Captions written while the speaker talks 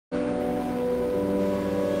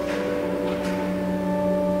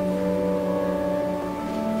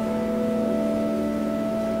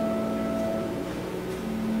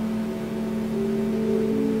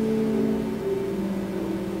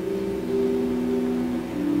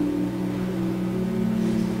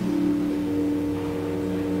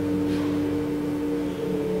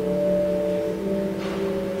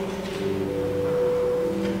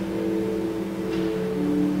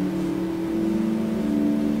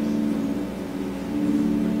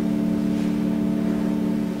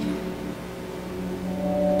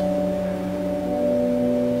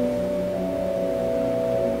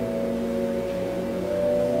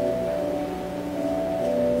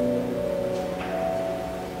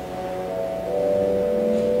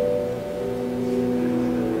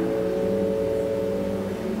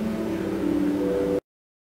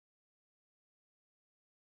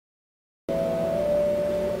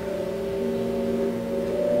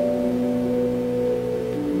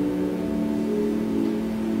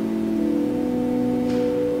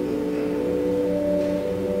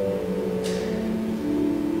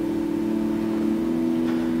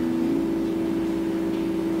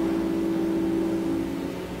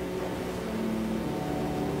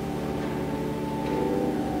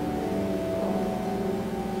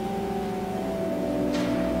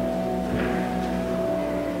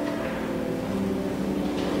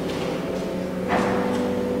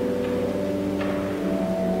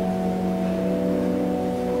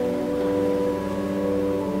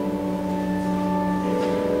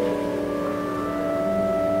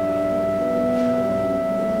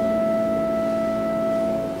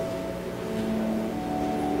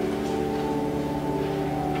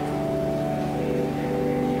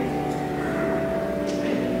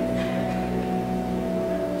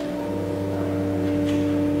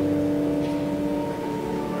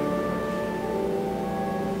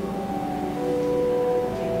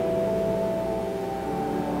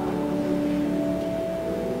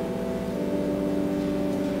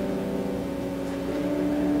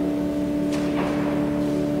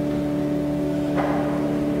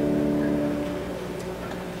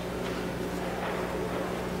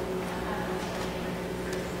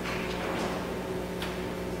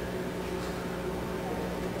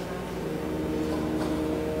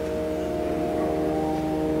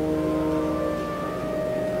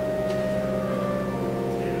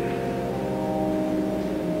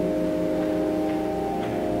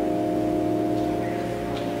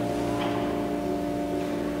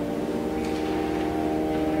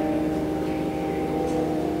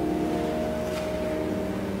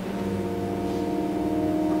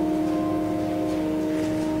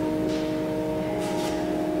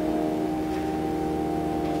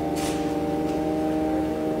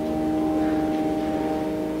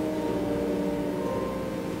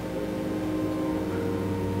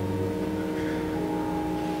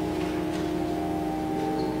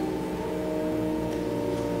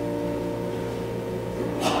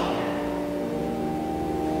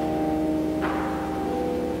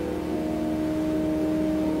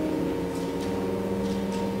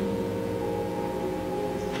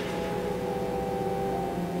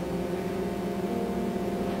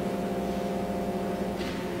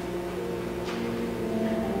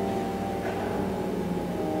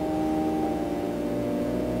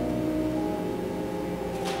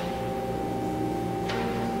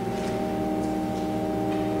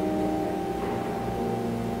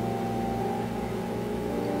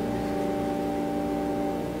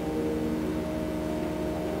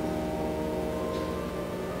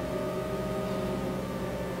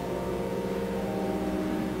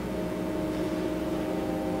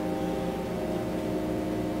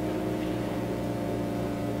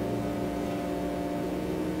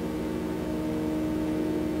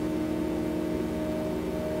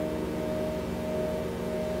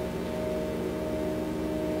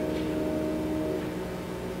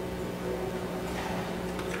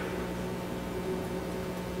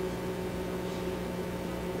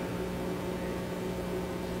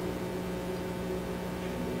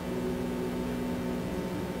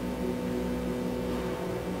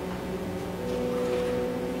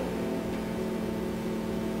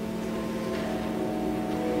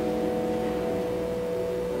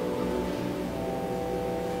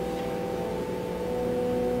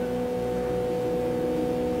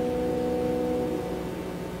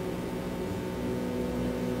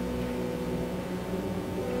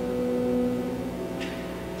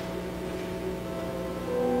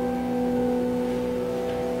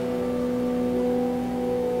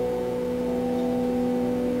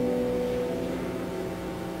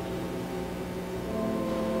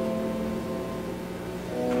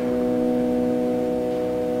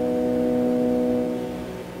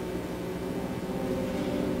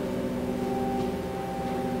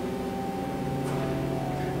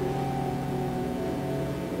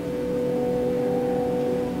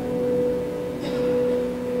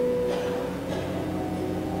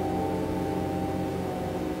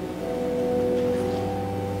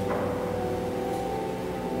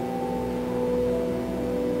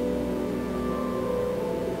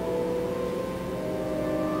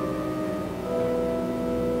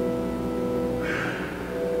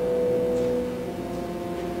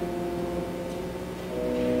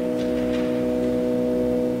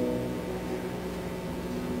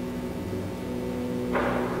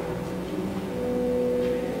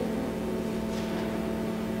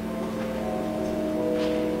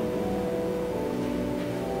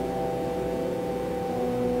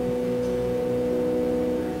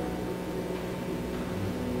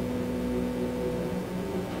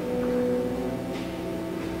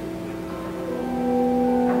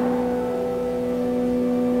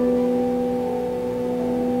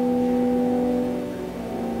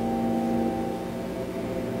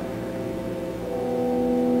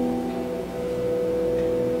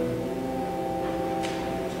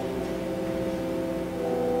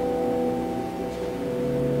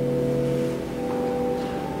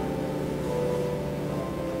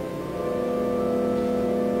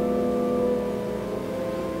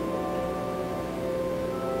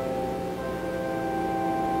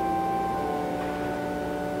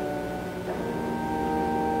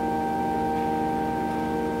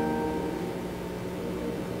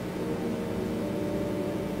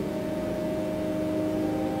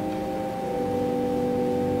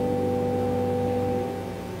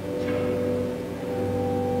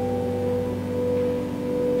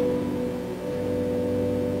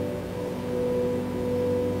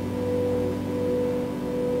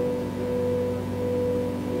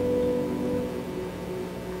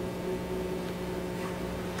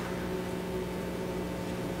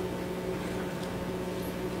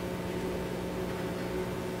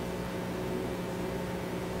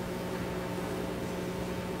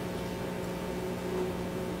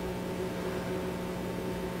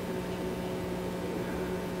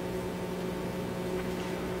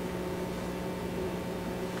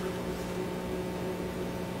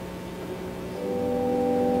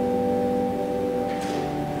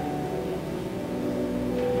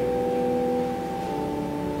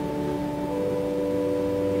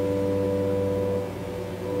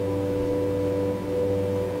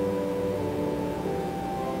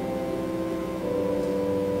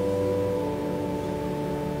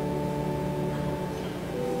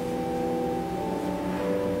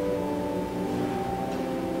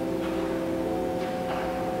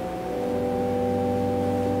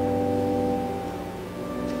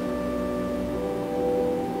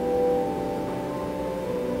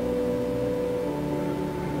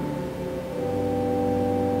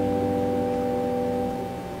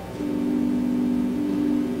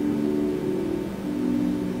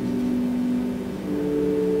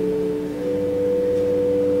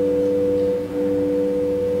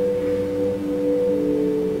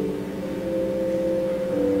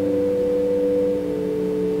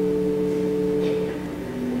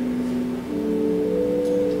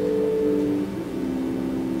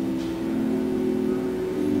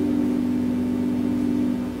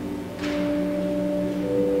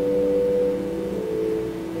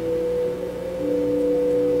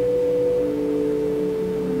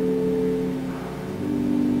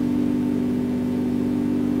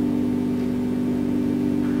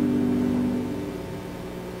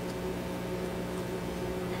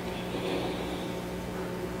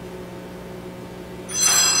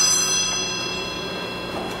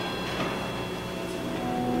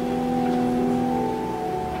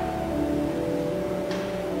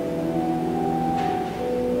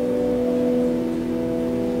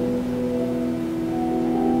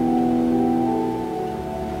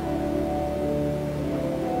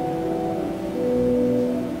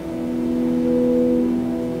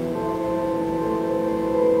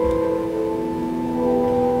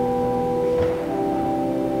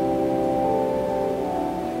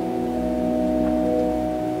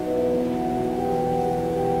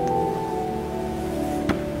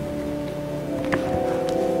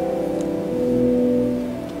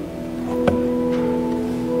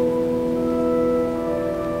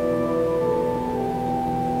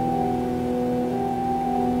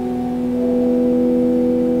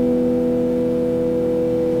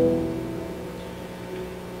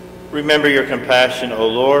Remember your compassion, O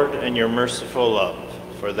Lord, and your merciful love,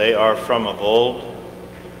 for they are from of old.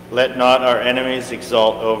 Let not our enemies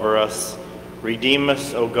exult over us. Redeem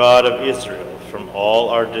us, O God of Israel, from all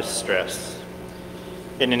our distress.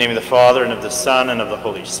 In the name of the Father, and of the Son, and of the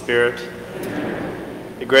Holy Spirit.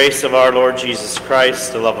 The grace of our Lord Jesus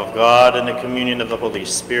Christ, the love of God, and the communion of the Holy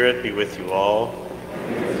Spirit be with you all.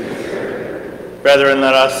 Brethren,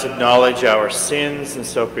 let us acknowledge our sins and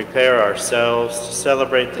so prepare ourselves to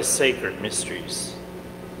celebrate the sacred mysteries.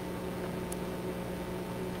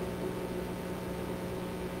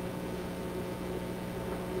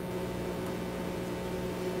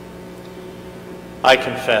 I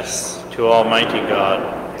confess to Almighty God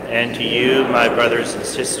and to you, my brothers and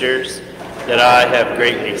sisters, that I have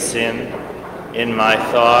greatly sinned in my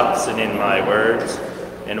thoughts and in my words,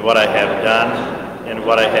 in what I have done and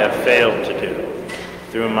what I have failed to do,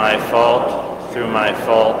 through my fault, through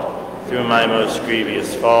my most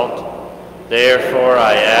grievous fault. Therefore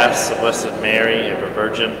I ask the Blessed Mary, ever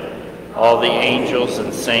Virgin, all the angels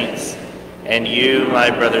and saints, and you,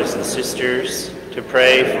 my brothers and sisters, to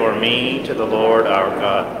pray for me to the Lord our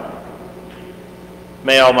God.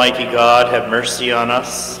 May Almighty God have mercy on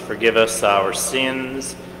us, forgive us our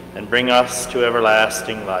sins, and bring us to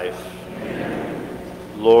everlasting life. Amen.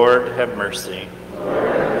 Lord, have mercy.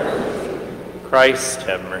 Christ,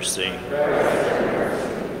 have mercy.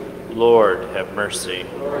 Lord, have mercy.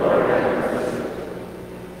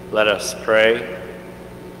 Let us pray.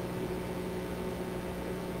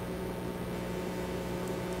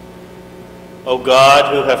 O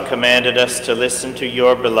God, who have commanded us to listen to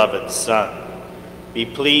your beloved Son, be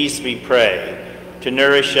pleased, we pray, to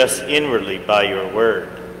nourish us inwardly by your word,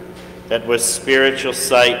 that with spiritual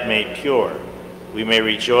sight made pure, we may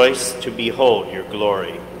rejoice to behold your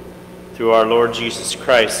glory. Through our Lord Jesus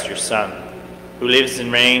Christ, your Son, who lives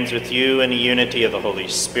and reigns with you in the unity of the Holy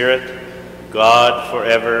Spirit, God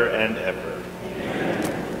forever and ever.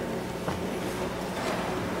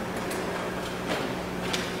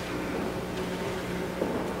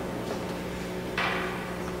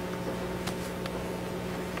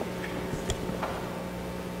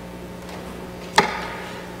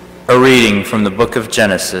 A reading from the book of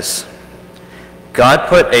Genesis. God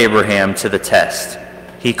put Abraham to the test.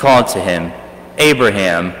 He called to him,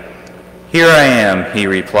 "Abraham." "Here I am," he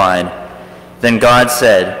replied. Then God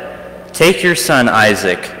said, "Take your son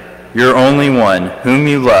Isaac, your only one, whom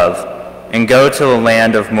you love, and go to the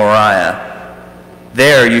land of Moriah.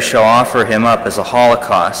 There you shall offer him up as a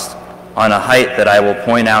holocaust on a height that I will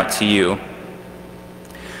point out to you."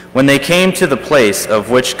 When they came to the place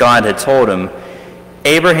of which God had told him,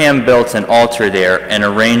 Abraham built an altar there and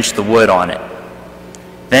arranged the wood on it.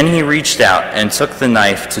 Then he reached out and took the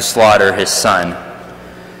knife to slaughter his son.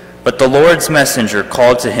 But the Lord's messenger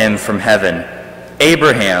called to him from heaven,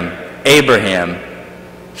 "Abraham, Abraham."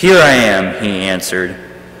 "Here I am," he answered.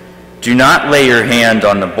 "Do not lay your hand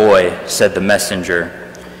on the boy," said the messenger.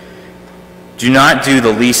 "Do not do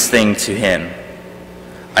the least thing to him.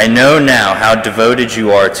 I know now how devoted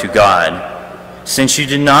you are to God, since you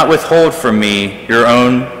did not withhold from me your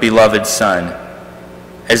own beloved son."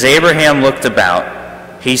 As Abraham looked about,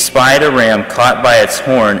 he spied a ram caught by its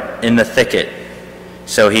horn in the thicket.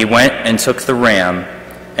 So he went and took the ram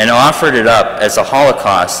and offered it up as a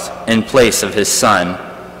holocaust in place of his son.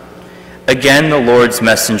 Again the Lord's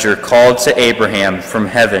messenger called to Abraham from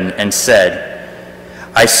heaven and said,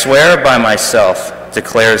 "I swear by myself,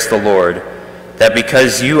 declares the Lord, that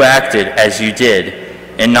because you acted as you did,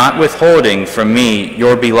 and not withholding from me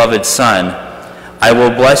your beloved son, I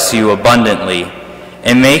will bless you abundantly,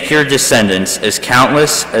 and make your descendants as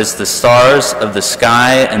countless as the stars of the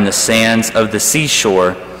sky and the sands of the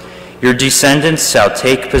seashore. Your descendants shall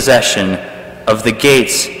take possession of the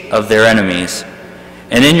gates of their enemies,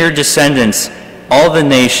 and in your descendants all the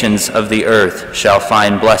nations of the earth shall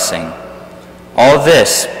find blessing. All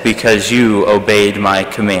this because you obeyed my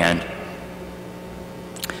command."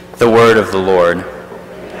 The word of the Lord.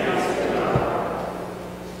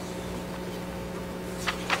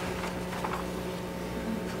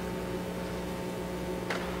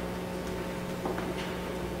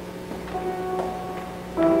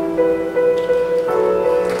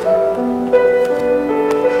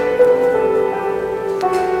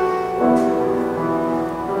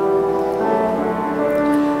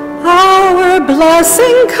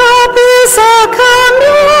 Blessing cup is a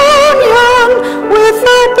communion with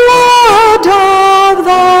the blood of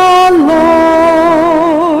the Lord.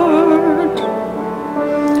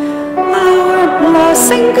 Our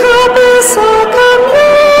blessing cup is a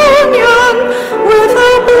communion with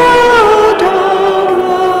the blood of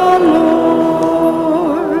the Lord.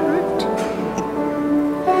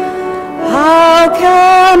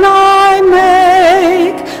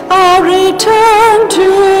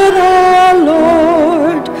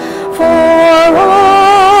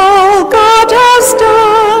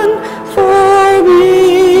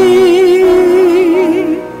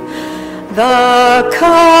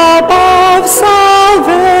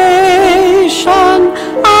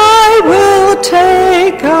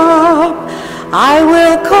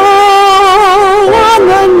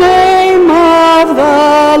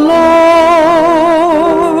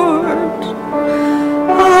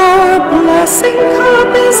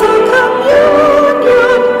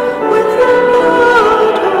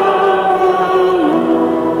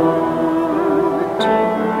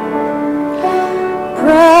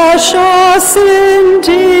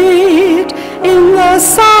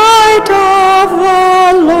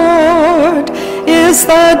 is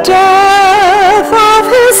the death of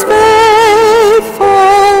his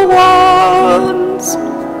faithful ones.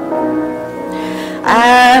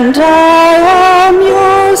 And I am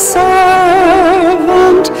your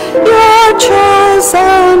servant, your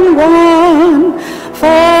chosen one,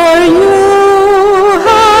 for you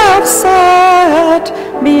have set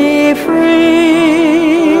me free.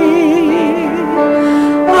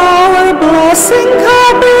 Our blessing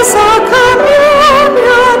cup is our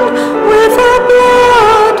communion with the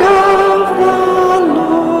blood of the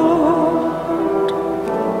Lord.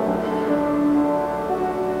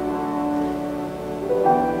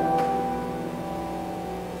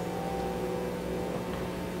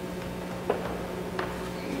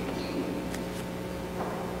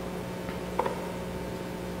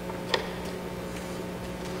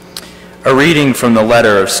 A reading from the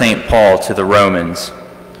letter of St. Paul to the Romans.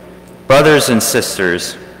 Brothers and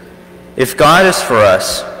sisters, if God is for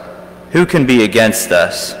us, who can be against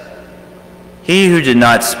us? He who did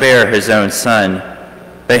not spare his own son,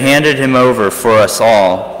 but handed him over for us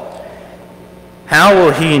all, how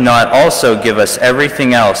will he not also give us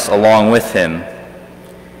everything else along with him?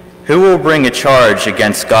 Who will bring a charge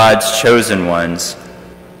against God's chosen ones?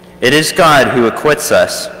 It is God who acquits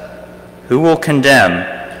us. Who will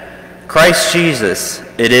condemn? Christ Jesus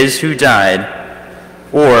it is who died,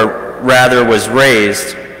 or rather was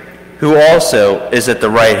raised, who also is at the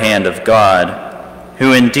right hand of God,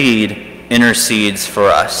 who indeed intercedes for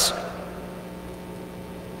us.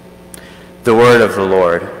 The word of the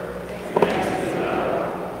Lord.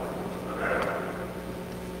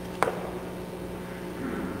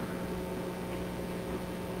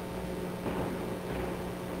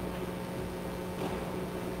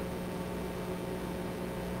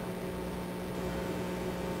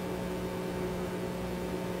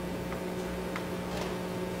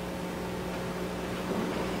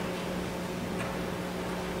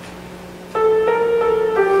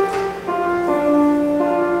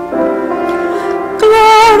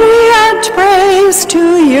 Praise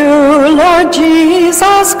to you, Lord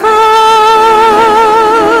Jesus Christ.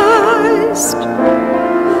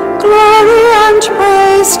 Glory and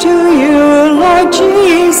praise to you, Lord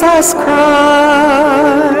Jesus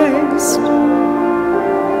Christ.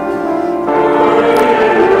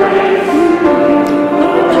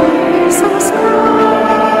 Jesus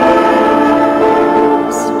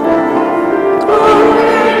Christ.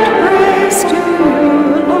 Glory and praise to you,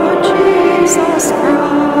 Lord Jesus Christ.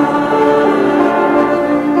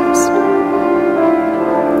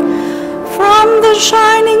 From the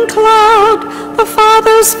shining cloud, the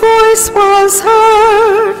Father's voice was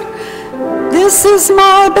heard. This is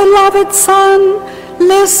my beloved Son,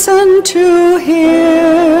 listen to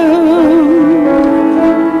him.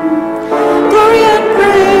 Glory and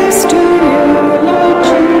praise to you, Lord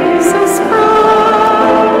Jesus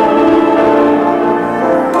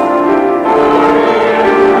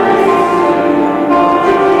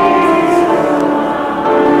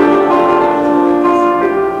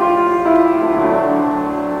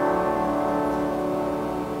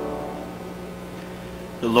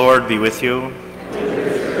The Lord be with you.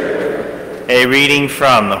 A reading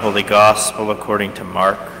from the Holy Gospel according to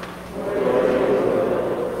Mark.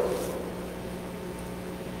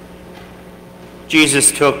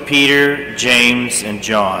 Jesus took Peter, James, and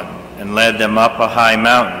John and led them up a high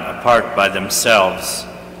mountain apart by themselves.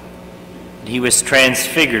 And he was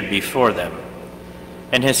transfigured before them,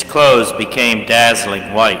 and his clothes became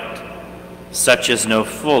dazzling white, such as no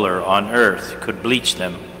fuller on earth could bleach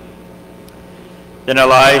them. Then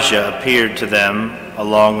Elijah appeared to them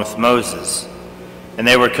along with Moses, and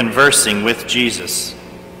they were conversing with Jesus.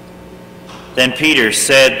 Then Peter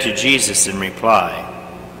said to Jesus in reply,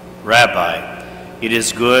 "Rabbi, it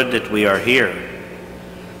is good that we are here.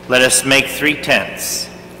 Let us make 3 tents,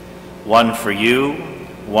 one for you,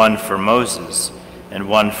 one for Moses, and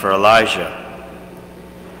one for Elijah."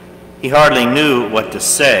 He hardly knew what to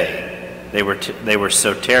say. They were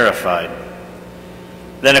so terrified.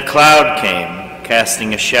 Then a cloud came,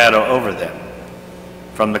 casting a shadow over them.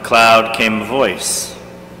 From the cloud came a voice,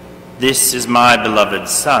 "This is my beloved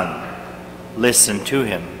Son. Listen to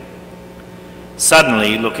him."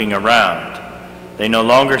 Suddenly, looking around, they no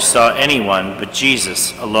longer saw anyone but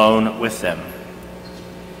Jesus alone with them.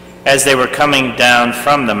 As they were coming down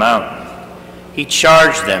from the mountain, he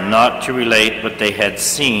charged them not to relate what they had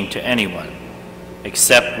seen to anyone,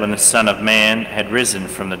 except when the Son of Man had risen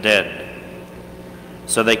from the dead.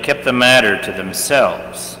 So they kept the matter to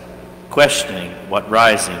themselves, questioning what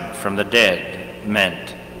rising from the dead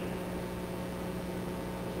meant.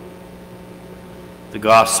 The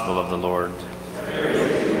Gospel of the Lord.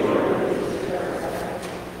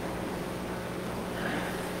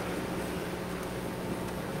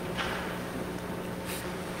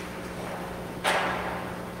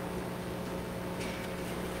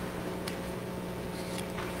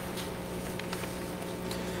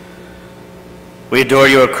 We adore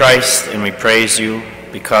you, O Christ, and we praise you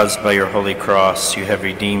because by your holy cross you have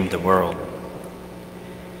redeemed the world.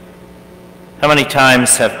 How many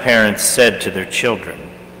times have parents said to their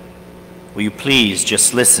children, "Will you please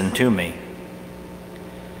just listen to me?"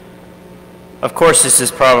 Of course, this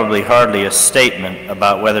is probably hardly a statement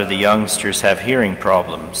about whether the youngsters have hearing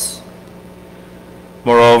problems.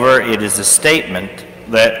 Moreover, it is a statement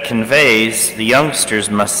that conveys the youngsters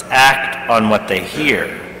must act on what they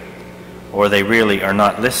hear, or they really are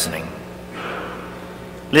not listening.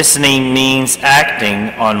 Listening means acting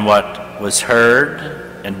on what was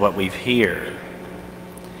heard and what we hear.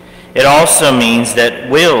 It also means that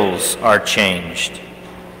wills are changed,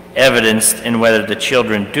 evidenced in whether the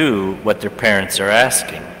children do what their parents are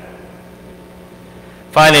asking.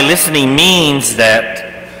 Finally, listening means that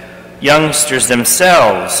youngsters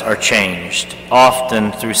themselves are changed,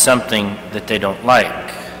 often through something that they don't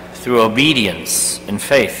like, through obedience and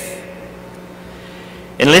faith.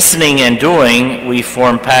 In listening and doing, we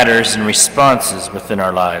form patterns and responses within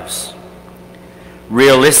our lives.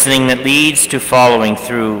 Real listening that leads to following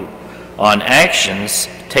through on actions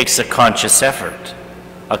takes a conscious effort,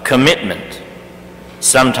 a commitment,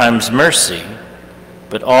 sometimes mercy,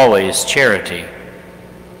 but always charity.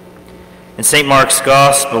 In St. Mark's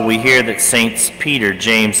Gospel, we hear that Saints Peter,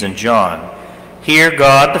 James, and John hear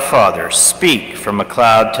God the Father speak from a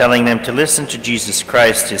cloud, telling them to listen to Jesus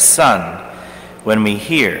Christ, his Son, when we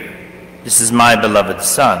hear, "This is my beloved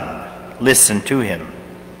Son, listen to him."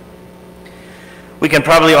 We can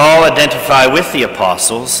probably all identify with the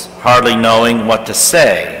apostles, hardly knowing what to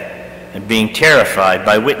say and being terrified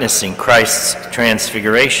by witnessing Christ's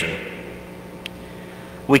transfiguration.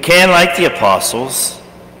 We can, like the apostles,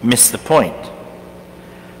 miss the point,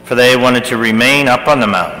 for they wanted to remain up on the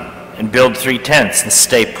mountain and build 3 tents and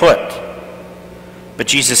stay put. But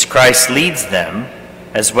Jesus Christ leads them,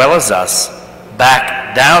 as well as us,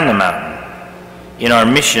 back down the mountain in our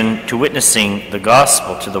mission to witnessing the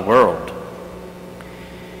gospel to the world.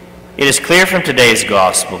 It is clear from today's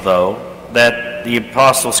gospel, though, that the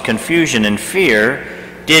apostles' confusion and fear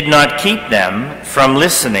did not keep them from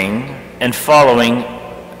listening and following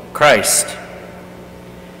Christ.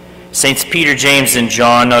 Saints Peter, James, and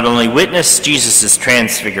John not only witnessed Jesus'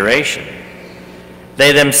 transfiguration,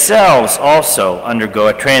 they themselves also undergo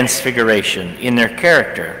a transfiguration in their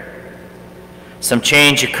character. Some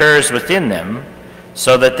change occurs within them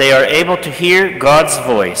so that they are able to hear God's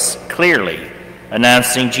voice clearly,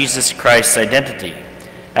 announcing Jesus Christ's identity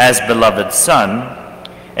as beloved Son,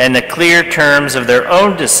 and the clear terms of their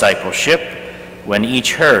own discipleship when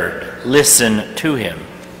each heard, "Listen to him."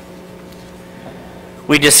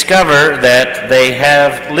 We discover that they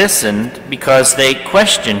have listened because they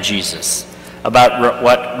questioned Jesus about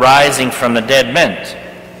what rising from the dead meant.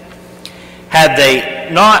 Had they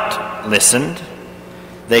not listened,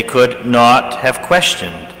 they could not have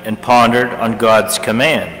questioned and pondered on God's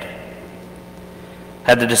command.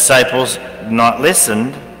 Had the disciples not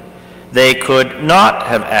listened, they could not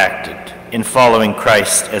have acted in following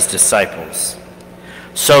Christ as disciples.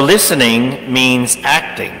 So listening means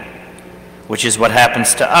acting, which is what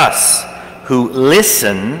happens to us who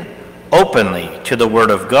listen openly to the Word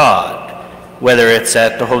of God, whether it's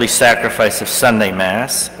at the Holy Sacrifice of Sunday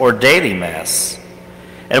Mass or daily Mass.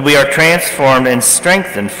 And we are transformed and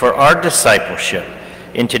strengthened for our discipleship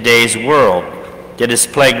in today's world that is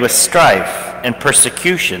plagued with strife and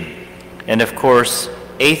persecution, and of course,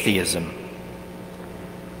 atheism.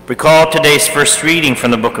 Recall today's first reading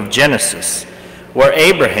from the book of Genesis, where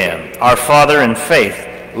Abraham, our father in faith,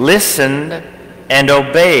 listened and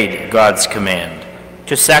obeyed God's command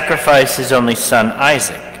to sacrifice his only son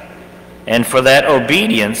Isaac. And for that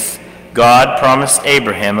obedience, God promised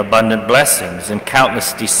Abraham abundant blessings and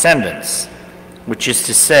countless descendants, which is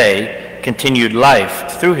to say, continued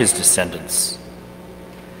life through his descendants.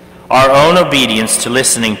 Our own obedience to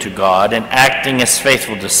listening to God and acting as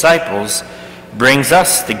faithful disciples brings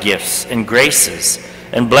us the gifts and graces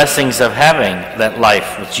and blessings of having that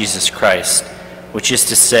life with Jesus Christ, which is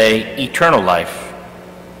to say, eternal life.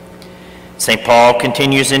 St. Paul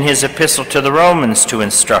continues in his epistle to the Romans to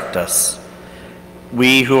instruct us,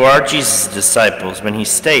 we who are Jesus' disciples, when he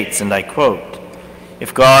states, and I quote,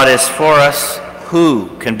 "If God is for us,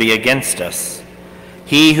 who can be against us?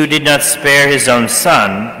 He who did not spare his own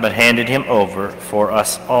son, but handed him over for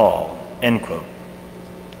us all." End quote.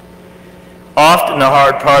 Often the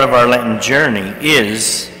hard part of our Lenten journey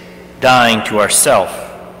is dying to ourself.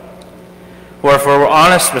 For if we're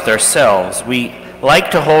honest with ourselves, we like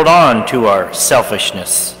to hold on to our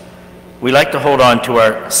selfishness. We like to hold on to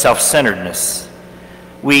our self-centeredness.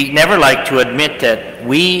 We never like to admit that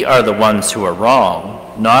we are the ones who are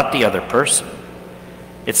wrong, not the other person.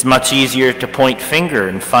 It's much easier to point finger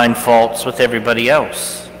and find faults with everybody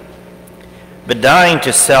else. But dying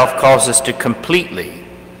to self calls us to completely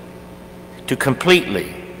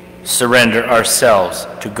surrender ourselves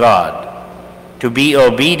to God, to be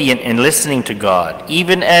obedient in listening to God,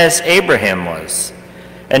 even as Abraham was,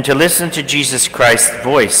 and to listen to Jesus Christ's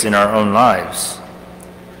voice in our own lives.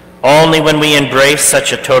 Only when we embrace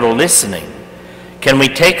such a total listening can we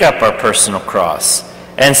take up our personal cross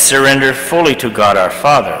and surrender fully to God our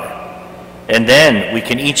Father. And then we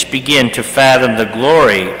can each begin to fathom the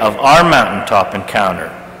glory of our mountaintop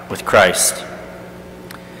encounter with Christ.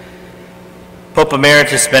 Pope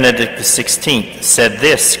Emeritus Benedict XVI said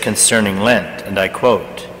this concerning Lent, and I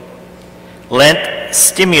quote, "Lent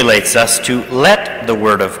stimulates us to let the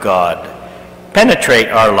Word of God penetrate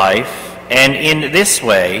our life, and in this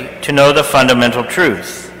way to know the fundamental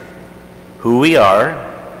truth, who we are,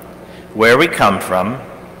 where we come from,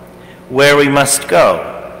 where we must go,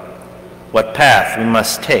 what path we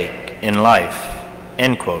must take in life,"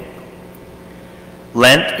 end quote.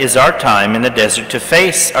 Lent is our time in the desert to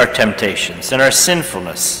face our temptations and our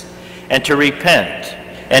sinfulness, and to repent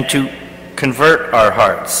and to convert our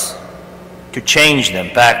hearts, to change them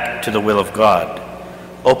back to the will of God,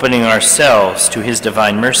 opening ourselves to His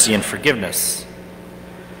divine mercy and forgiveness.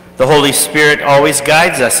 The Holy Spirit always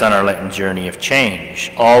guides us on our Lenten journey of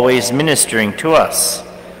change, always ministering to us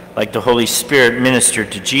like the Holy Spirit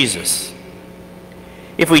ministered to Jesus.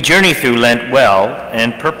 If we journey through Lent well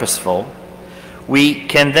and purposeful, we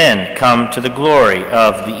can then come to the glory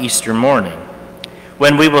of the Easter morning,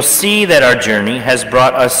 when we will see that our journey has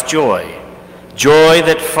brought us joy, joy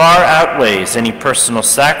that far outweighs any personal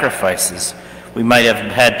sacrifices we might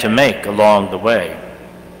have had to make along the way.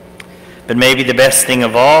 But maybe the best thing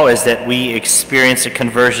of all is that we experience a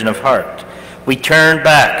conversion of heart. We turn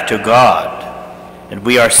back to God, and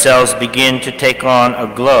we ourselves begin to take on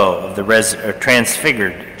a glow of the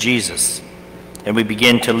transfigured Jesus, and we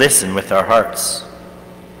begin to listen with our hearts.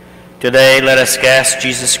 Today, let us ask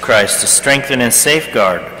Jesus Christ to strengthen and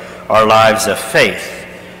safeguard our lives of faith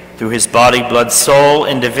through His body, blood, soul,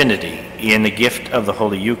 and divinity in the gift of the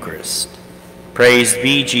Holy Eucharist. Praised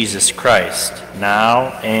be Jesus Christ,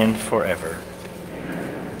 now and forever.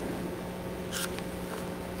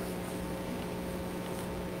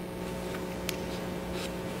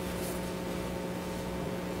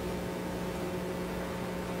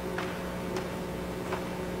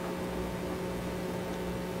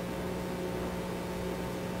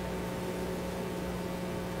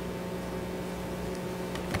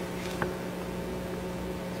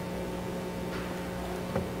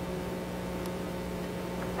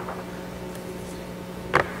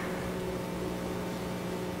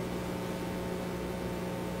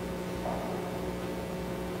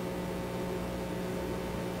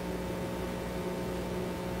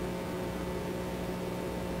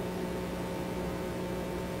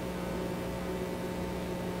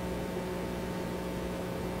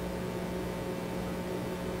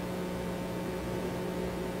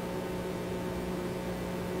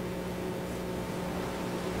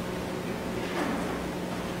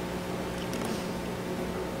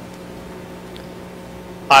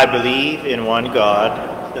 I believe in one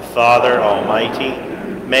God, the Father Almighty,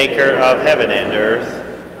 maker of heaven and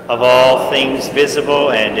earth, of all things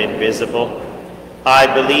visible and invisible. I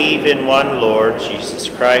believe in one Lord Jesus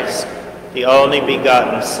Christ, the only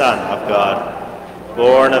begotten Son of God,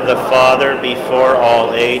 born of the Father before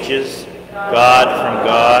all ages, God from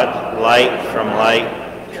God, light from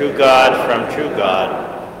light, true God from true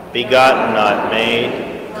God, begotten not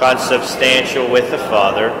made, consubstantial with the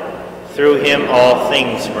Father. Through Him all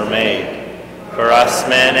things were made. For us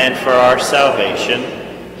men and for our salvation,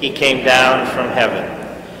 He came down from heaven,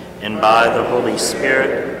 and by the Holy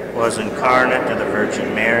Spirit was incarnate of the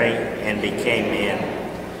Virgin Mary and became man.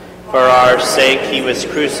 For our sake He was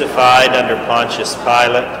crucified under Pontius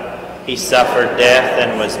Pilate. He suffered death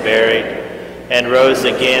and was buried, and rose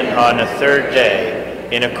again on the third day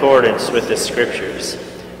in accordance with the Scriptures.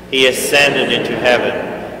 He ascended into heaven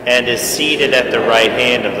and is seated at the right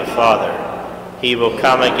hand of the Father. He will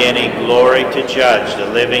come again in glory to judge the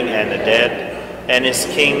living and the dead, and His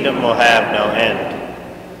kingdom will have no end.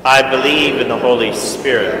 I believe in the Holy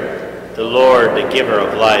Spirit, the Lord, the giver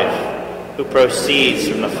of life, who proceeds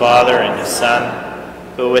from the Father and the Son,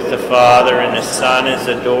 who with the Father and the Son is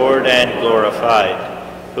adored and glorified,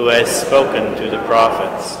 who has spoken to the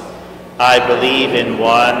prophets. I believe in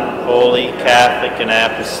one holy, Catholic, and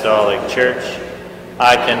Apostolic Church.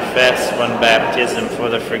 I confess one baptism for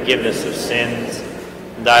the forgiveness of sins,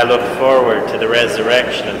 and I look forward to the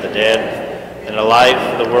resurrection of the dead and the life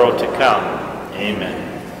of the world to come.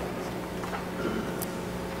 Amen.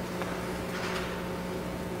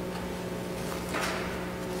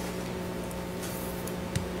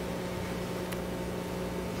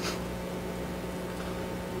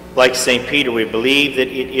 Like St. Peter, we believe that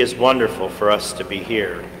it is wonderful for us to be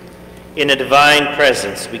here. In a divine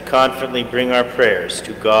presence, we confidently bring our prayers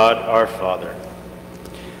to God our Father.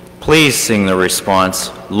 Please sing the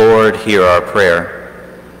response, Lord, hear our prayer.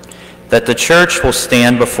 That the Church will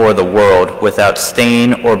stand before the world without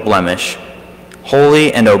stain or blemish,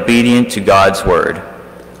 holy and obedient to God's word.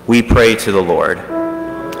 We pray to the Lord.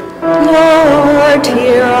 Lord,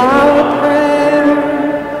 hear our prayer.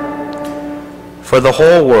 For the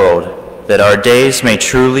whole world, that our days may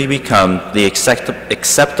truly become the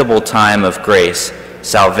acceptable time of grace,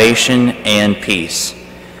 salvation, and peace,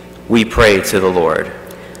 we pray to the Lord.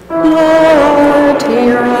 Lord,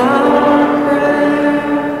 hear our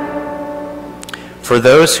prayer. For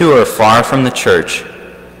those who are far from the Church,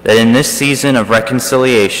 that in this season of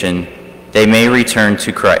reconciliation they may return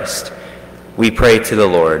to Christ, we pray to the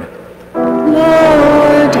Lord.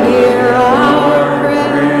 Lord, hear our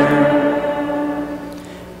prayer.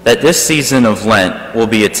 That this season of Lent will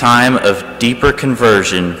be a time of deeper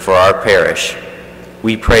conversion for our parish,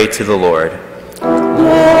 we pray to the Lord.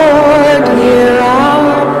 Lord, hear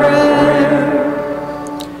our prayer.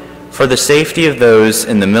 For the safety of those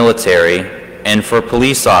in the military and for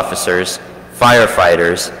police officers,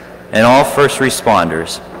 firefighters, and all first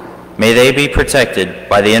responders, may they be protected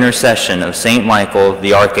by the intercession of St. Michael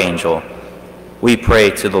the Archangel, we pray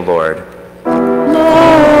to the Lord.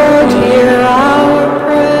 Lord, hear our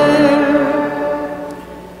prayer.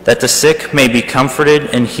 That the sick may be comforted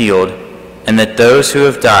and healed, and that those who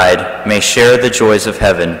have died may share the joys of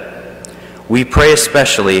heaven. We pray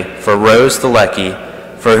especially for Rose Dalecki,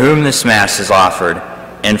 for whom this Mass is offered,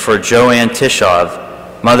 and for Joanne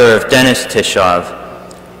Tishov, mother of Dennis Tishov,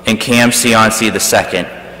 and Cam Sionsi II,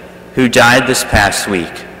 who died this past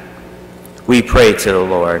week. We pray to the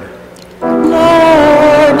Lord.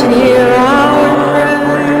 Lord, hear our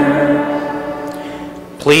prayer.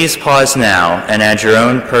 Please pause now and add your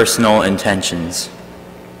own personal intentions.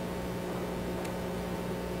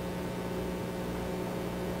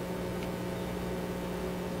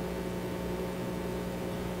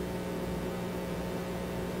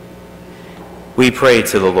 We pray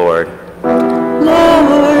to the Lord.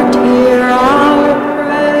 Lord, hear our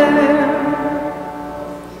prayer.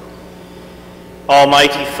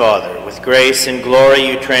 Almighty Father, with grace and glory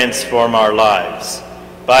you transform our lives.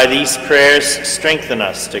 By these prayers, strengthen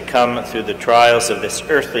us to come through the trials of this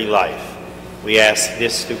earthly life. We ask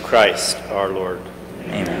this through Christ our Lord.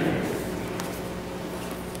 Amen.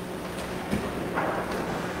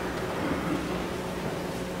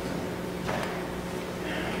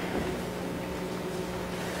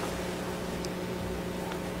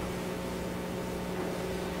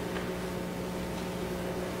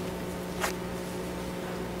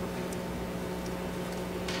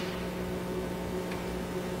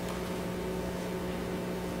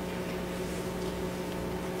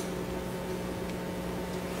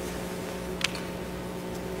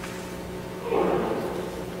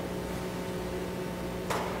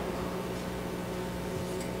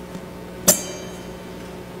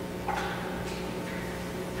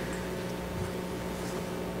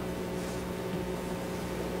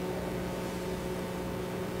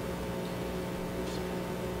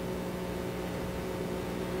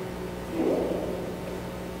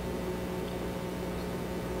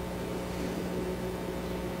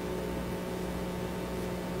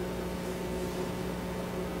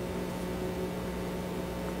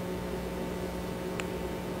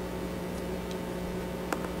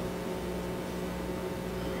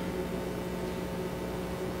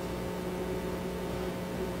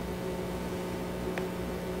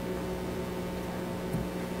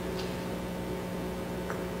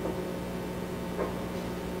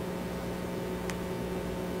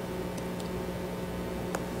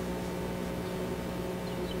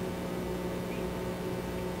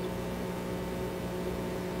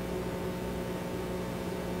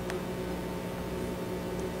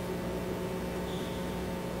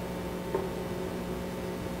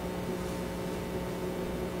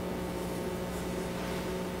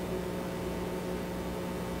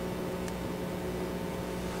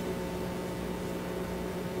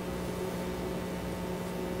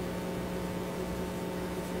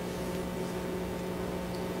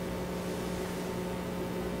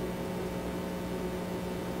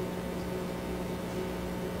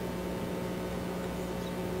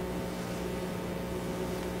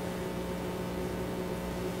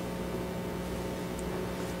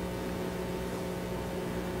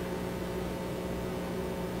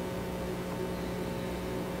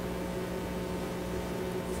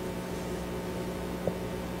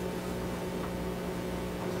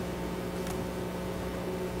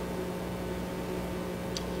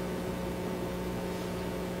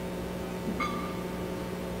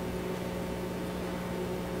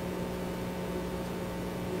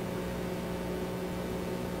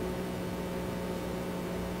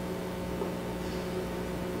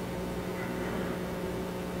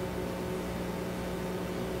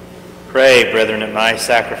 Pray, brethren, that my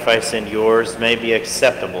sacrifice and yours may be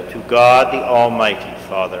acceptable to God the Almighty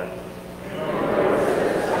Father.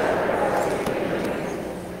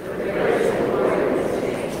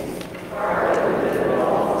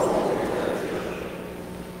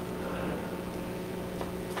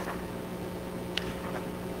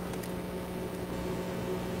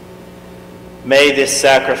 May this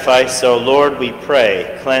sacrifice, O Lord, we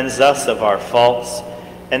pray, cleanse us of our faults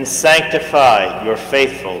and sanctify your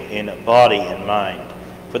faithful in body and mind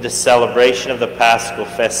for the celebration of the Paschal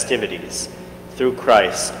festivities through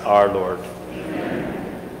Christ our Lord.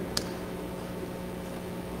 Amen.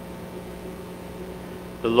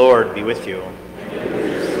 The Lord be with you. And with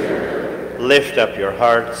your spirit. Lift up your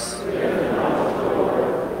hearts.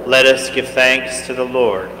 Let us give thanks to the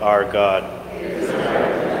Lord our God.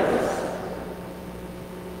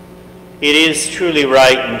 It is truly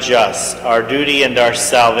right and just, our duty and our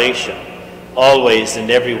salvation, always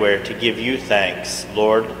and everywhere to give you thanks,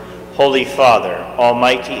 Lord, Holy Father,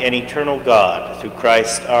 Almighty and eternal God, through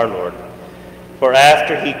Christ our Lord. For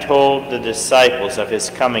after he told the disciples of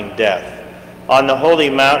his coming death, on the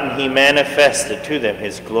holy mountain he manifested to them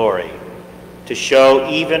his glory, to show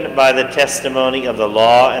even by the testimony of the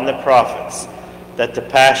law and the prophets that the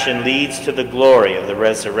passion leads to the glory of the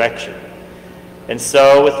resurrection. And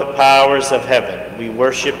so, with the powers of heaven, we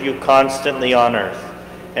worship you constantly on earth,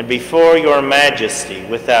 and before your majesty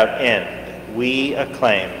without end, we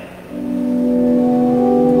acclaim.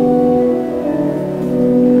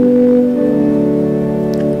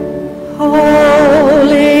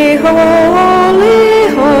 Holy, holy,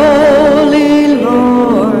 holy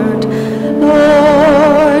Lord,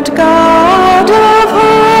 Lord God of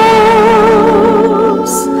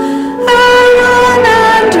hosts, heaven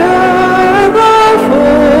and earth are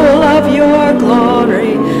full of your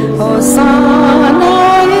glory.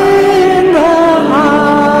 Hosanna in the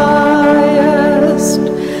highest.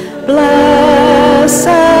 Blessed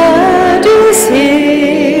is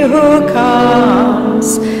he who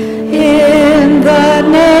comes in the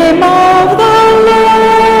name of the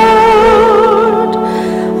Lord.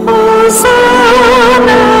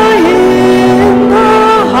 Hosanna in the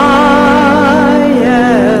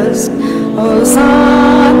highest.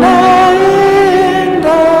 Hosanna in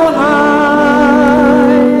the highest.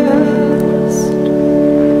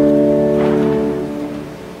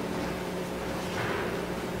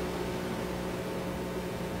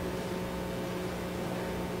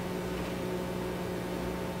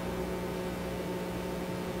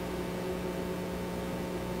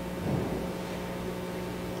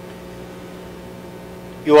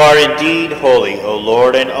 You are indeed holy, O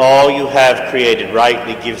Lord, and all you have created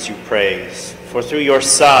rightly gives you praise. For through your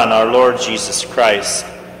Son, our Lord Jesus Christ,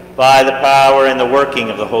 by the power and the working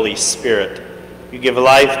of the Holy Spirit, you give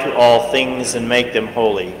life to all things and make them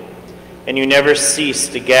holy. And you never cease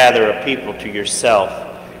to gather a people to yourself,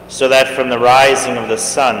 so that from the rising of the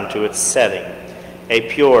sun to its setting, a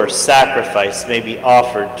pure sacrifice may be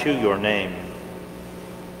offered to your name.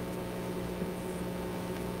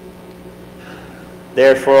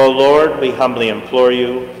 Therefore, O Lord, we humbly implore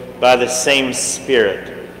you, by the same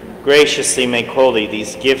Spirit, graciously make holy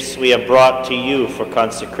these gifts we have brought to you for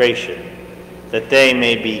consecration, that they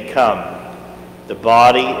may become the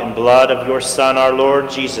body and blood of your Son, our Lord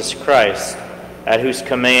Jesus Christ, at whose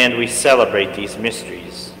command we celebrate these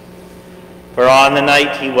mysteries. For on the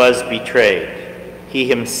night he was betrayed, he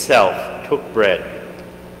himself took bread,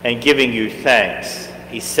 and giving you thanks,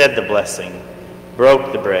 he said the blessing,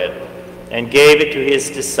 broke the bread, and gave it to his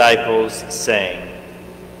disciples, saying,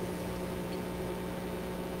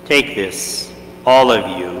 "Take this, all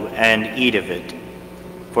of you, and eat of it,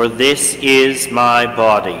 for this is my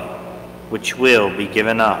body, which will be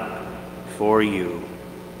given up for you."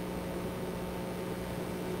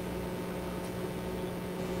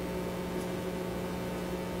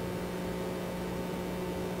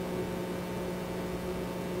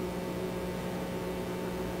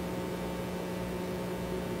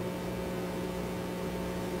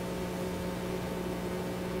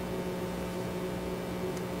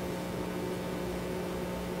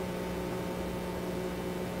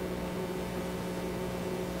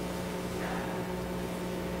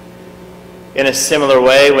 In a similar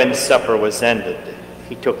way, when supper was ended,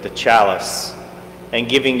 he took the chalice, and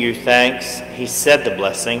giving you thanks, he said the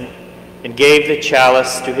blessing, and gave the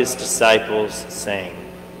chalice to his disciples, saying,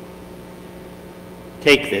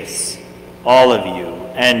 "Take this, all of you,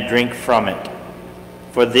 and drink from it,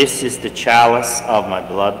 for this is the chalice of my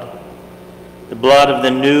blood, the blood of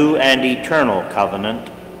the new and eternal covenant,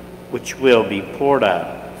 which will be poured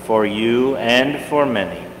out for you and for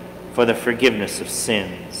many for the forgiveness of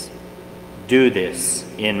sins. Do this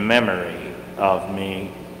in memory of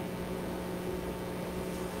me.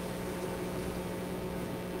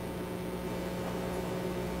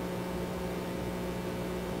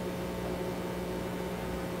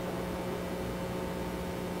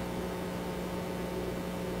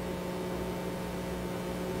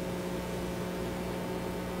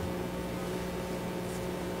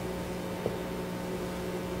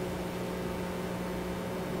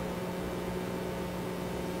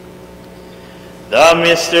 The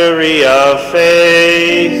mystery of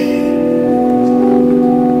faith.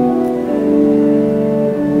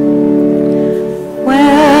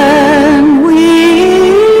 When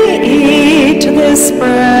we eat this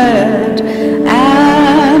bread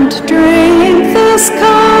and drink this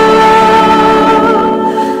cup,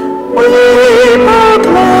 we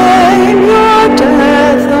proclaim your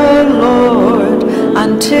death, O Lord,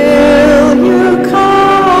 until you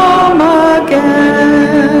come again.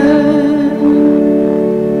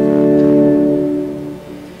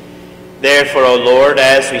 Therefore, O Lord,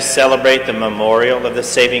 as we celebrate the memorial of the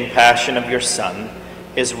saving passion of your Son,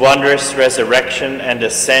 his wondrous resurrection and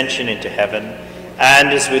ascension into heaven, and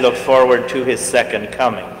as we look forward to his second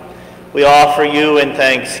coming, we offer you in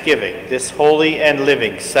thanksgiving this holy and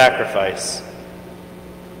living sacrifice.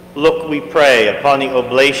 Look, we pray, upon the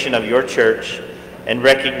oblation of your church, and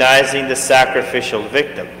recognizing the sacrificial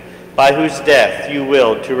victim, by whose death you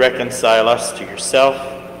willed to reconcile us to yourself.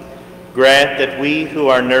 Grant that we who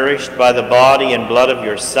are nourished by the body and blood of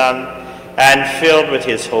your Son and filled with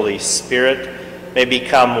his Holy Spirit may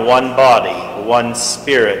become one body, one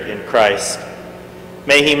spirit in Christ.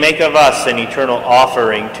 May he make of us an eternal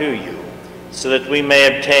offering to you, so that we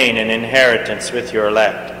may obtain an inheritance with your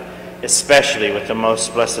elect, especially with the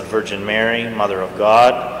most blessed Virgin Mary, Mother of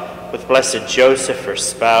God, with blessed Joseph, her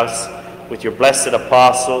spouse, with your blessed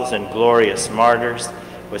apostles and glorious martyrs,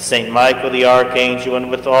 with Saint Michael the Archangel, and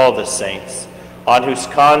with all the saints, on whose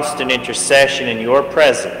constant intercession in your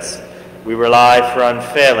presence we rely for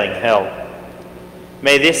unfailing help.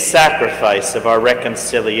 May this sacrifice of our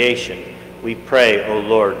reconciliation, we pray, O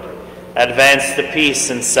Lord, advance the peace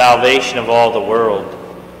and salvation of all the world.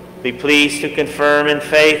 Be pleased to confirm in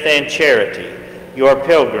faith and charity your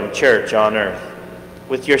pilgrim church on earth,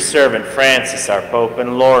 with your servant Francis, our Pope,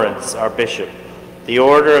 and Lawrence, our Bishop, the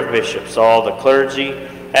order of bishops, all the clergy,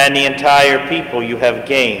 and the entire people you have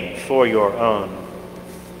gained for your own.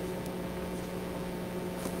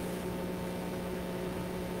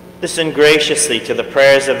 Listen graciously to the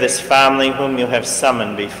prayers of this family whom you have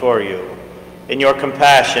summoned before you. In your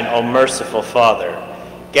compassion, O merciful Father,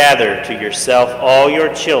 gather to yourself all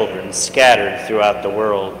your children scattered throughout the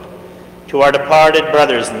world. To our departed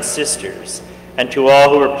brothers and sisters, and to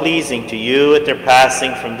all who are pleasing to you at their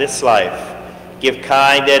passing from this life, give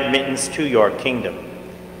kind admittance to your kingdom.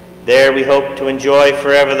 There we hope to enjoy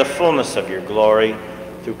forever the fullness of your glory,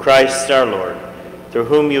 through Christ our Lord, through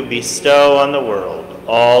whom you bestow on the world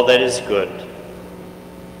all that is good.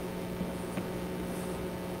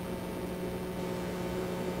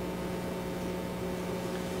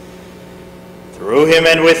 Through him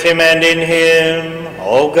and with him and in him,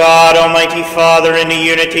 O God, Almighty Father, in the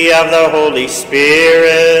unity of the Holy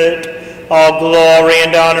Spirit, all glory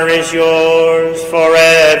and honor is yours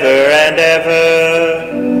forever and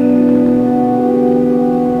ever.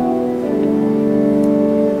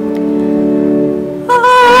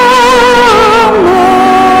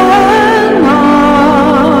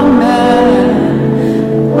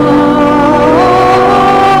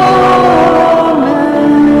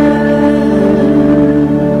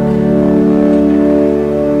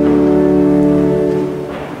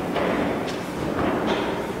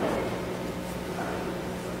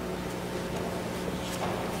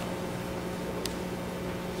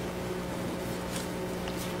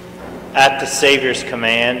 At the Savior's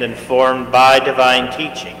command, informed by divine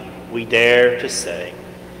teaching, we dare to say,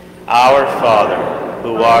 Our Father,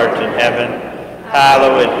 who art in heaven,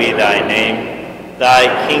 hallowed be thy name.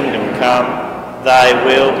 Thy kingdom come, thy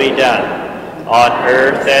will be done, on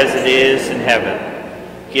earth as it is in heaven.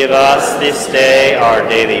 Give us this day our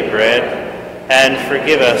daily bread, and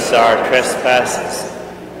forgive us our trespasses,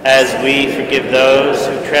 as we forgive those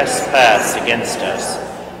who trespass against us.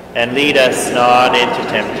 And lead us not into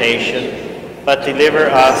temptation, but deliver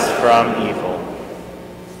us from evil.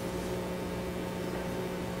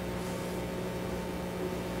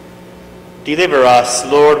 Deliver us,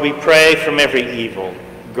 Lord, we pray, from every evil.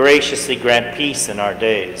 Graciously grant peace in our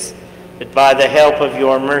days, that by the help of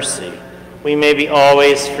your mercy we may be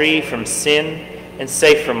always free from sin and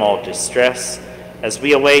safe from all distress, as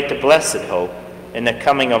we await the blessed hope in the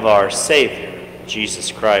coming of our Savior,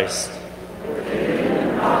 Jesus Christ.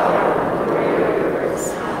 Power,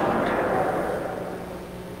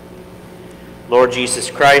 Lord Jesus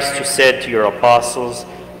Christ, who said to your apostles,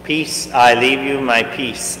 "Peace I leave you, my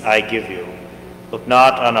peace I give you," look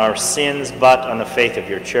not on our sins, but on the faith of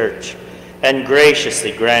your church, and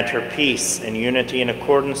graciously grant her peace and unity in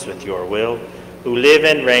accordance with your will, who live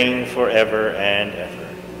and reign forever and ever.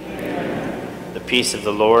 Amen. The peace of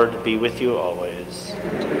the Lord be with you always.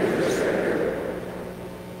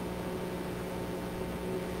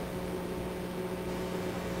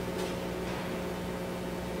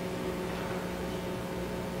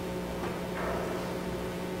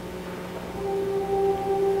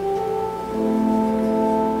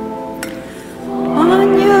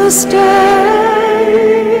 Agnus Dei,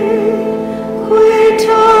 qui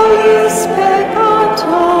tollis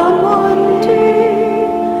peccata mundi,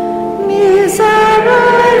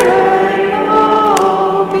 miserere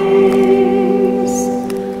nobis.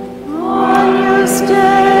 Agnus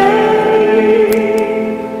Dei,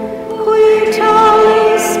 qui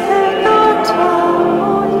tollis peccata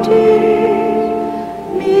mundi,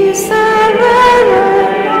 miserere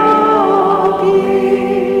nobis.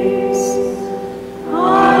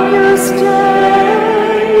 Agnus Dei,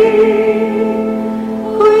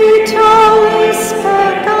 qui tollis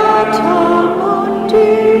peccata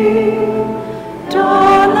mundi,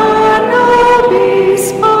 dona nobis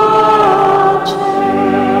pacem.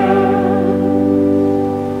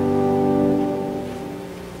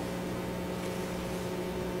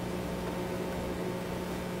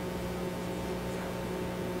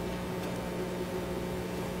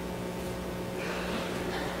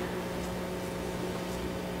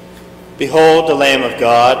 Behold the Lamb of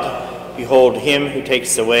God. Behold him who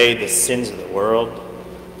takes away the sins of the world.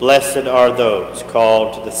 Blessed are those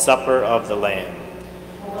called to the supper of the Lamb.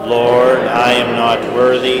 Lord, I am not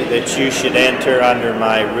worthy that you should enter under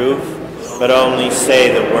my roof, but only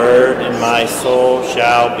say the word, and my soul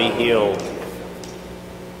shall be healed.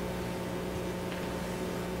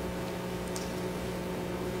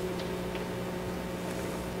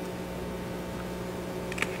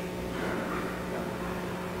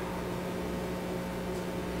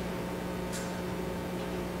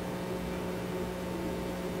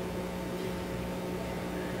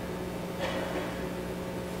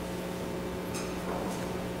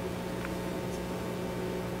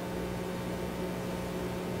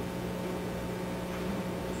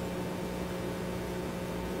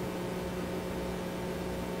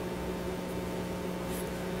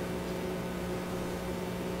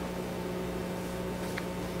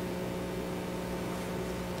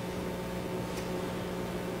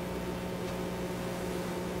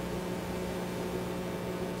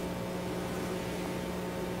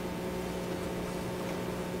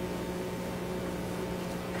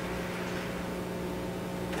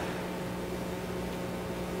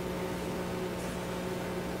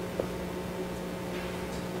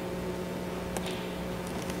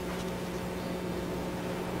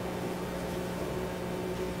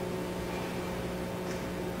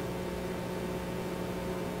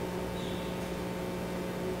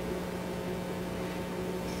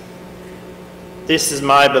 This is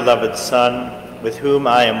my beloved Son, with whom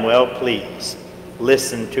I am well pleased.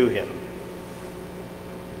 Listen to him.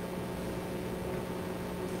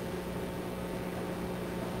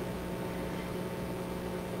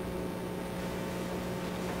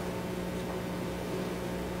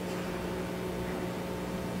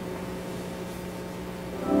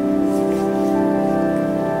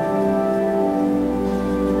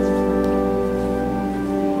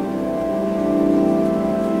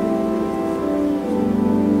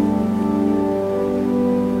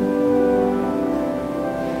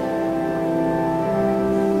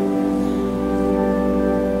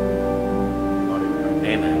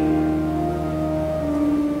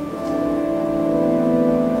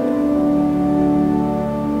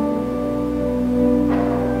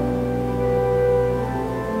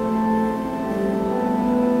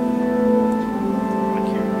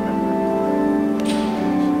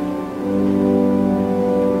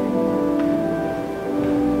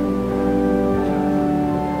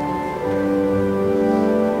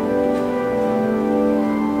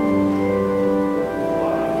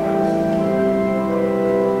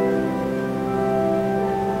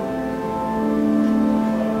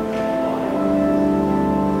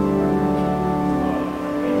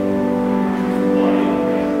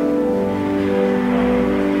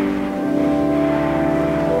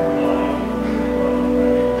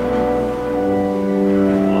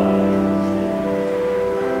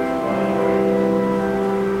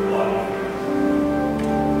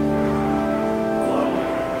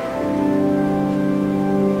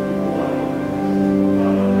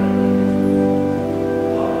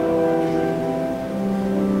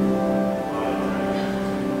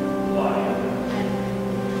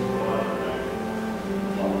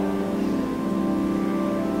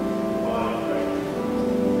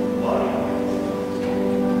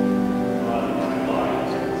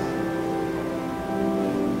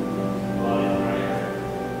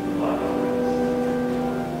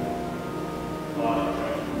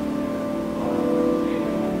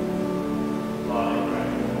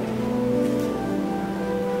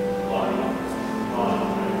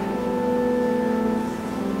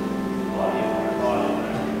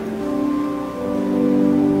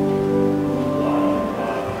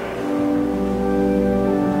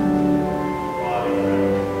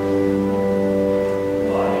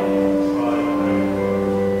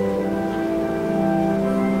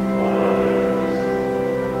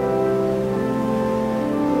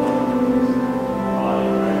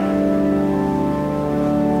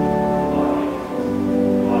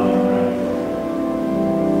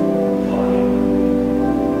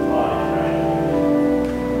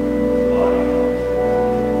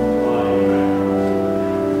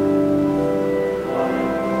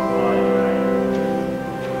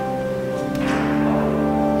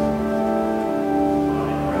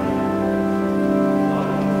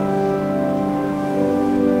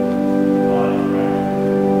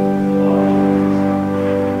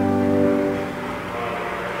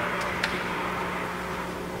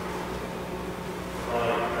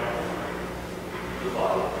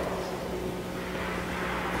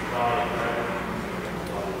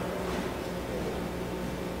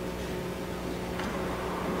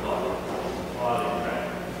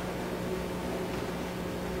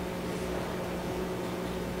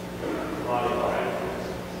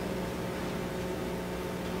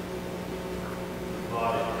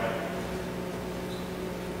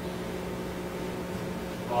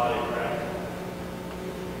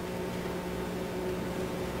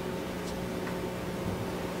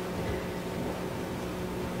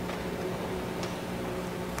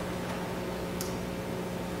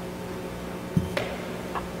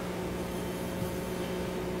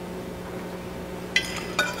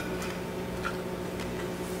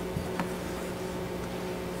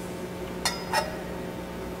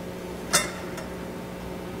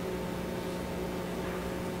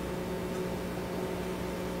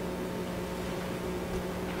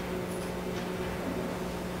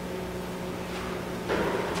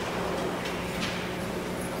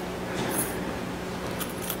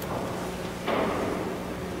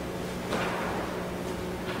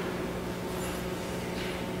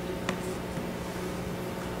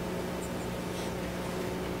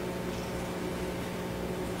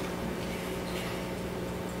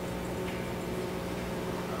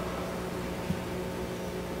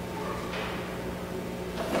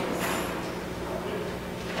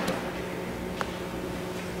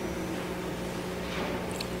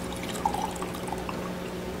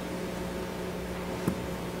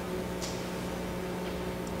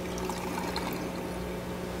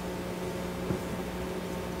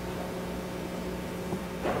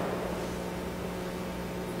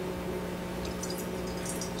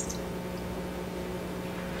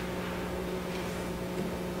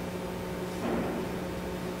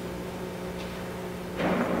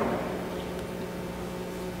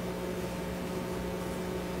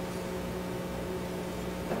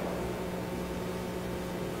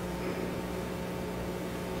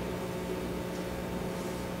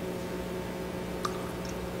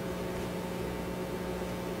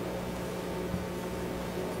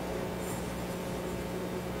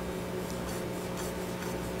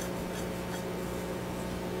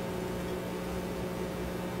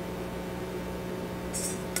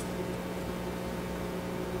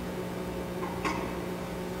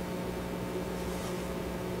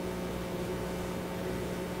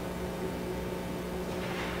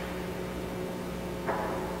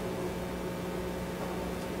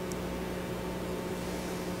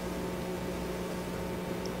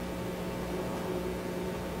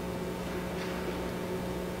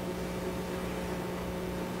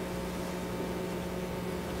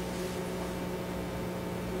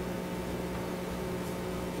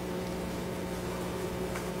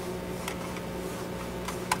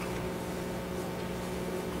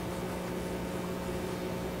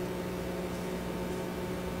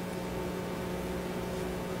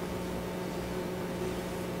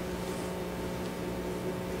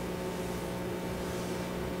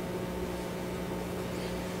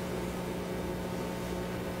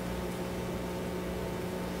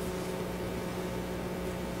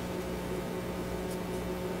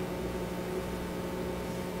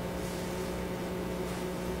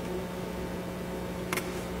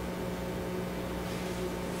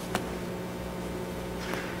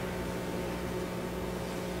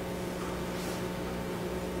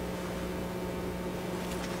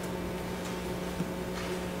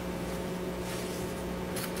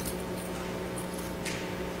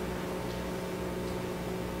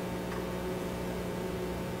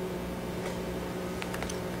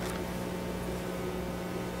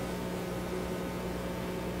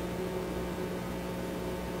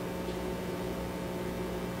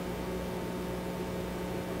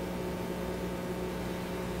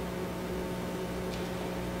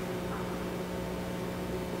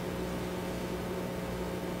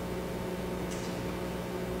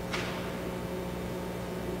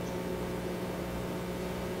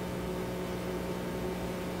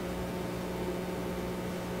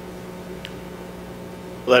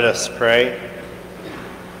 Let us pray.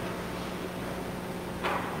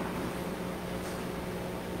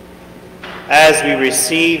 As we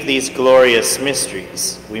receive these glorious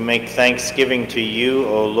mysteries, we make thanksgiving to you,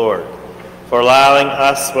 O Lord, for allowing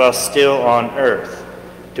us while still on earth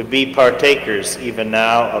to be partakers even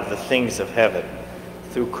now of the things of heaven,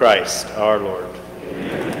 through Christ our Lord.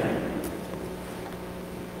 Amen.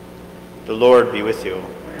 The Lord be with you.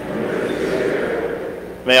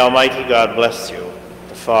 May Almighty God bless you,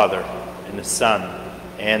 the Father, and the Son,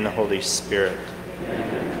 and the Holy Spirit.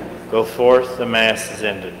 Amen. Go forth, the Mass is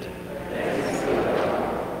ended.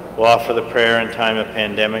 We'll offer the prayer in time of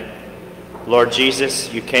pandemic. Lord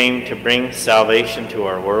Jesus, you came to bring salvation to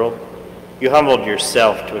our world. You humbled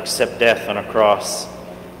yourself to accept death on a cross.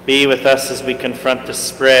 Be with us as we confront the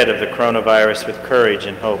spread of the coronavirus with courage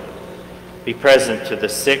and hope. Be present to the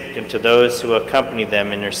sick and to those who accompany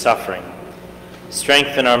them in their suffering.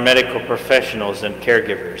 Strengthen our medical professionals and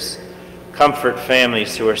caregivers. Comfort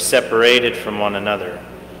families who are separated from one another.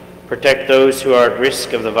 Protect those who are at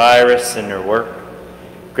risk of the virus in their work.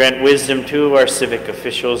 Grant wisdom to our civic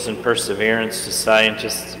officials and perseverance to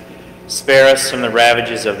scientists. Spare us from the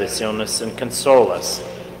ravages of this illness and console us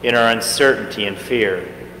in our uncertainty and fear.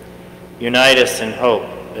 Unite us in hope,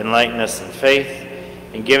 enlighten us in faith,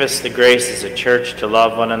 and give us the grace as a church to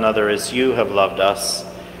love one another as you have loved us.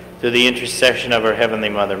 Through the intercession of our Heavenly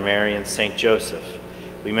Mother Mary and Saint Joseph,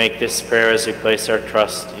 we make this prayer as we place our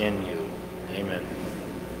trust in you.